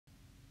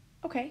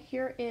Okay,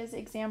 here is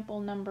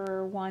example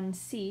number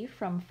 1C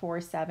from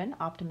 4-7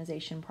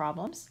 optimization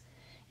problems.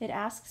 It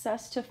asks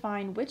us to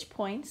find which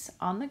points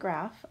on the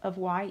graph of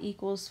y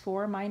equals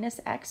 4 minus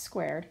x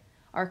squared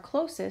are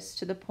closest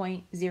to the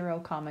point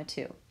 0,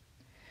 2.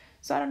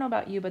 So I don't know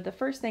about you, but the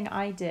first thing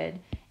I did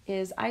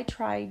is I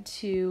tried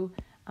to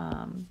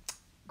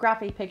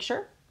graph a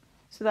picture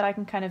so that I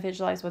can kind of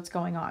visualize what's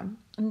going on.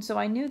 And so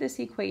I knew this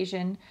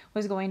equation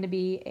was going to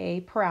be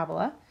a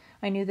parabola.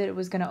 I knew that it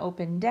was going to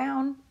open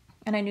down,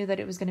 and I knew that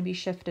it was going to be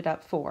shifted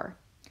up 4.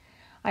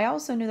 I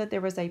also knew that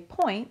there was a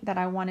point that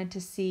I wanted to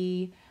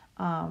see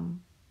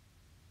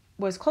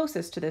was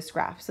closest to this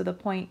graph, so the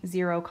point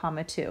 0,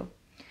 2.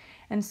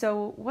 And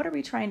so what are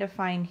we trying to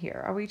find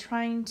here? Are we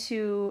trying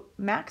to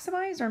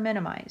maximize or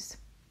minimize?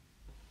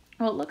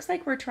 Well, it looks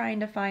like we're trying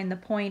to find the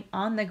point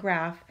on the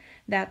graph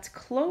that's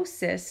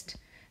closest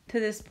to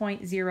this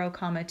point 0,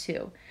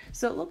 2.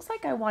 So it looks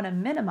like I want to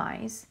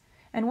minimize.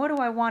 And what do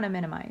I want to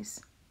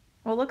minimize?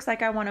 Well, it looks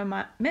like I want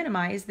to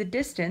minimize the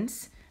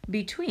distance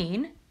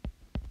between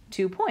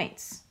 2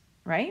 points,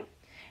 right?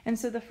 And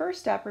so the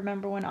first step,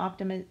 remember, when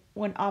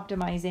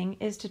optimizing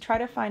is to try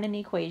to find an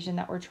equation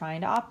that we're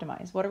trying to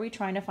optimize. What are we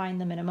trying to find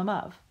the minimum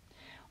of?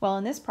 Well,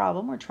 in this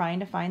problem, we're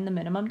trying to find the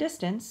minimum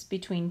distance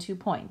between 2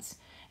 points.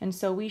 And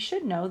so we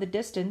should know the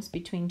distance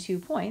between 2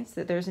 points,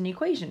 that there's an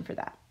equation for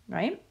that,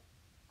 right?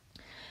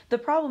 The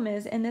problem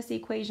is, in this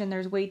equation,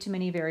 there's way too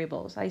many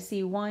variables. I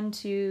see 1,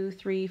 2,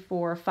 3,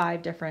 4,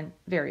 5 different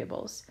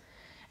variables.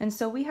 And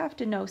so we have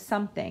to know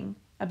something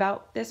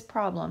about this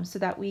problem so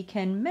that we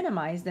can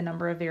minimize the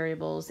number of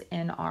variables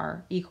in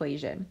our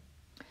equation.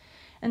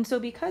 And so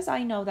because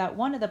I know that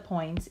one of the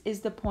points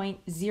is the point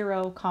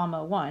 0,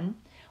 1,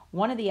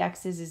 one of the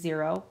x's is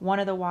 0,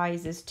 one of the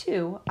y's is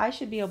 2, I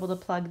should be able to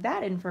plug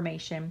that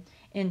information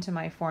into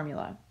my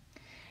formula.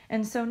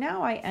 And so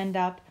now I end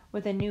up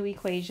with a new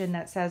equation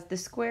that says the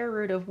square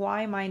root of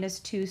y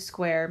minus 2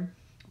 squared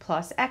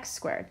plus x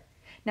squared.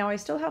 Now I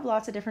still have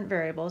lots of different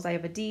variables. I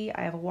have a d,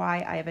 I have a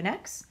y, I have an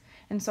x,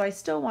 and so I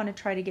still want to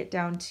try to get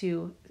down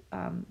to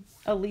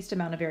a least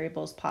amount of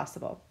variables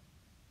possible.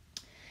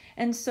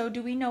 And so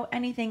do we know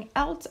anything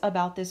else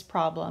about this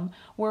problem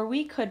where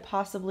we could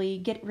possibly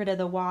get rid of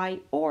the y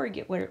or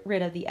get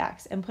rid of the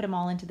x and put them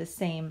all into the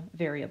same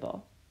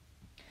variable?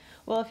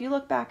 Well, if you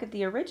look back at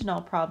the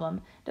original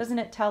problem, doesn't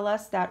it tell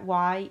us that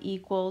y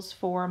equals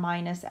 4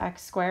 minus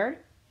x squared?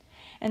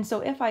 And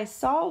so if I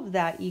solve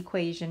that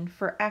equation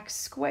for x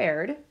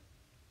squared,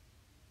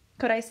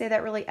 could I say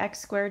that really x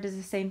squared is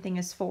the same thing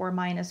as 4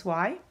 minus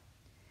y?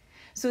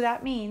 So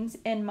that means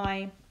in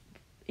my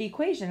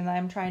equation that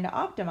I'm trying to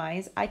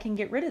optimize, I can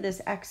get rid of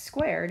this x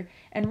squared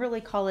and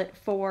really call it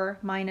 4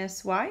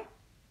 minus y.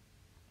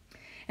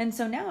 And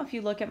so now if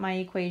you look at my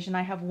equation,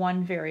 I have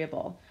one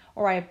variable,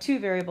 or I have two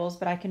variables,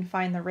 but I can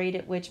find the rate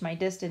at which my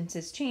distance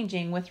is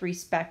changing with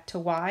respect to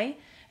y,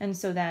 and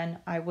so then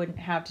I wouldn't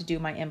have to do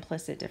my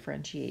implicit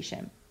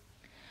differentiation.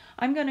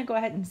 I'm going to go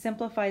ahead and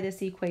simplify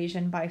this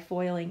equation by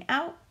FOILing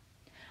out.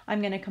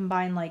 I'm going to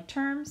combine like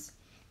terms,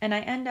 and I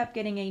end up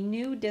getting a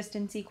new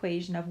distance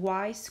equation of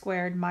y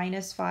squared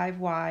minus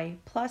 5y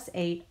plus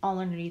 8 all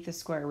underneath the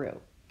square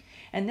root.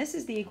 And this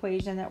is the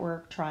equation that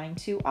we're trying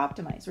to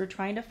optimize. We're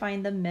trying to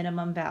find the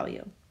minimum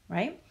value,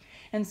 right?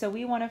 And so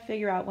we want to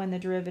figure out when the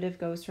derivative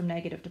goes from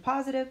negative to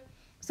positive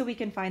so we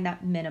can find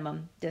that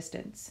minimum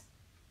distance.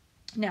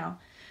 Now,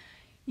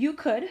 you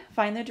could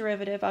find the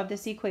derivative of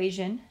this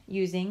equation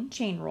using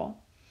chain rule,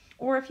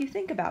 or if you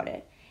think about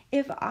it,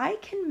 if I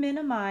can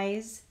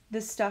minimize the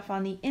stuff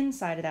on the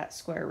inside of that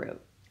square root,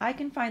 I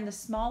can find the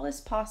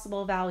smallest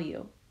possible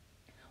value.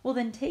 Well,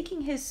 then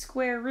taking his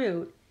square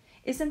root,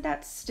 isn't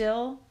that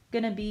still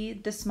going to be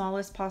the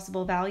smallest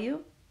possible value?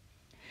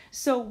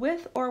 So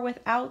with or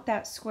without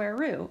that square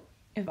root,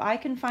 if I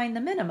can find the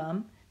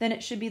minimum, then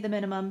it should be the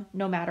minimum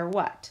no matter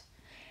what.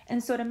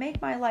 And so to make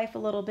my life a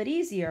little bit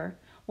easier,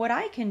 what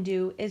I can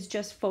do is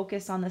just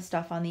focus on the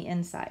stuff on the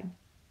inside.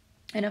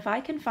 And if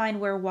I can find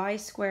where y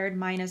squared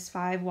minus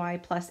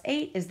 5y plus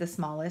 8 is the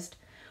smallest,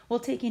 well,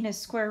 taking his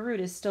square root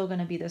is still going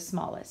to be the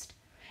smallest.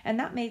 And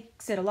that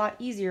makes it a lot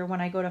easier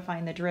when I go to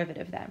find the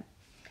derivative then.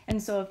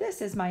 And so if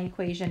this is my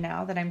equation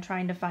now that I'm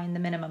trying to find the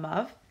minimum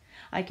of,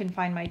 I can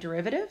find my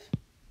derivative,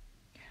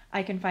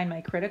 I can find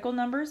my critical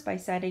numbers by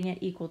setting it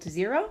equal to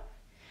 0,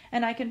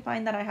 and I can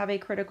find that I have a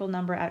critical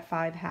number at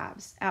 5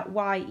 halves, at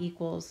y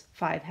equals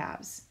 5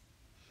 halves.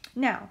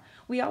 Now,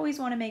 we always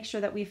want to make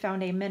sure that we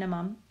found a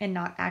minimum and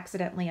not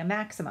accidentally a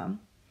maximum.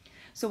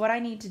 So what I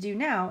need to do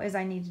now is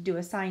I need to do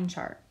a sign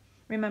chart.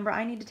 Remember,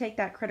 I need to take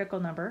that critical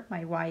number,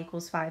 my y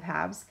equals 5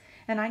 halves,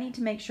 and I need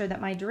to make sure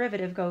that my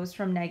derivative goes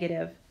from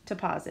negative to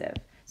positive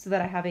so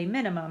that I have a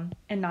minimum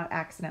and not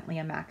accidentally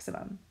a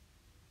maximum.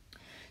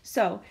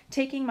 So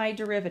taking my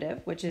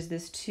derivative, which is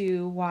this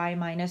 2y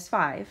minus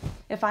 5,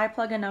 if I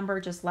plug a number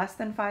just less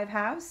than 5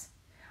 halves,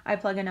 I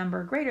plug a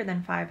number greater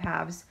than 5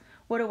 halves,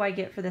 what do I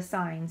get for the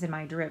signs in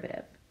my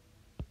derivative?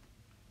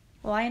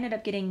 Well, I ended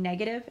up getting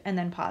negative and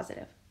then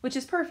positive, which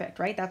is perfect,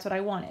 right? That's what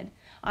I wanted.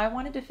 I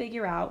wanted to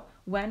figure out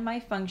when my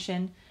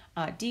function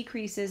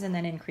decreases and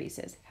then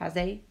increases, has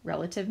a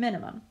relative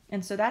minimum.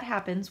 And so that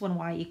happens when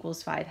y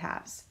equals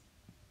 5/2.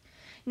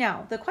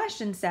 Now, the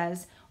question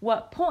says,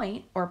 what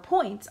point or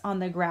points on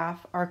the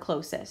graph are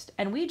closest?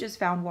 And we just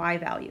found y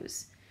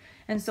values.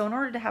 And so in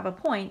order to have a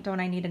point,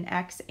 don't I need an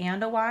x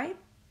and a y?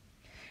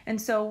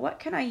 And so what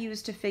can I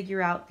use to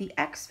figure out the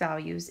x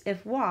values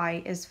if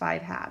y is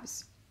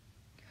 5/2?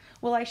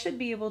 Well, I should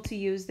be able to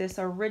use this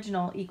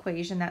original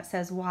equation that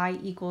says y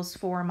equals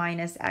 4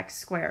 minus x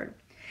squared.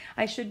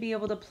 I should be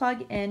able to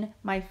plug in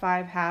my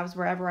 5/2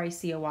 wherever I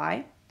see a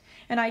y,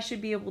 and I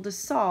should be able to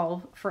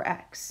solve for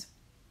x.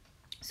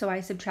 So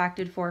I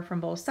subtracted 4 from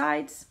both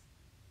sides.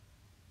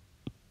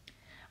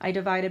 I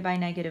divided by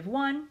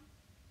 -1.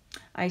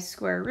 I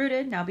square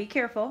rooted. Now be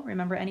careful.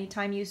 Remember,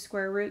 anytime you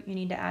square root, you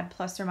need to add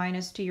plus or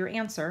minus to your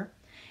answer.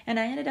 And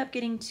I ended up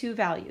getting two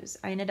values.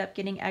 I ended up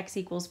getting x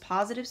equals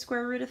positive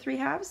square root of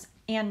 3/2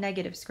 and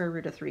negative square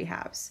root of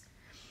 3/2.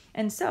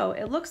 And so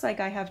it looks like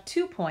I have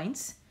 2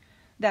 points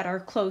that are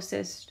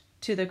closest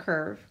to the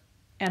curve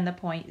and the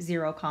point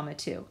 0,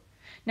 2.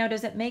 Now,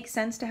 does it make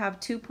sense to have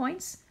 2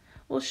 points?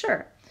 Well,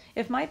 sure.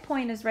 If my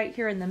point is right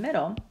here in the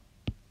middle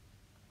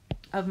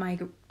of my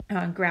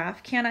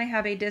graph, can I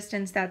have a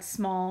distance that's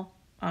small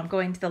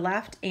going to the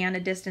left and a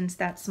distance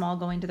that's small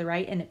going to the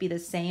right and it be the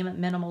same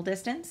minimal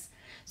distance?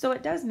 So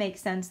it does make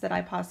sense that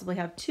I possibly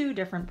have 2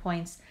 different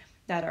points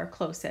that are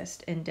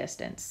closest in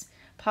distance.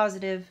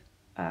 Positive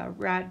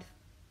square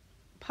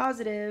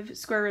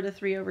root of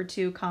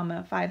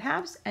 3/2,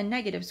 5/2, and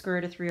negative square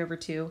root of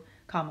 3/2,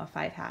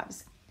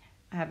 5/2.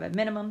 I have a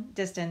minimum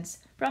distance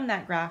from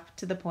that graph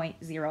to the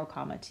point 0,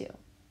 2.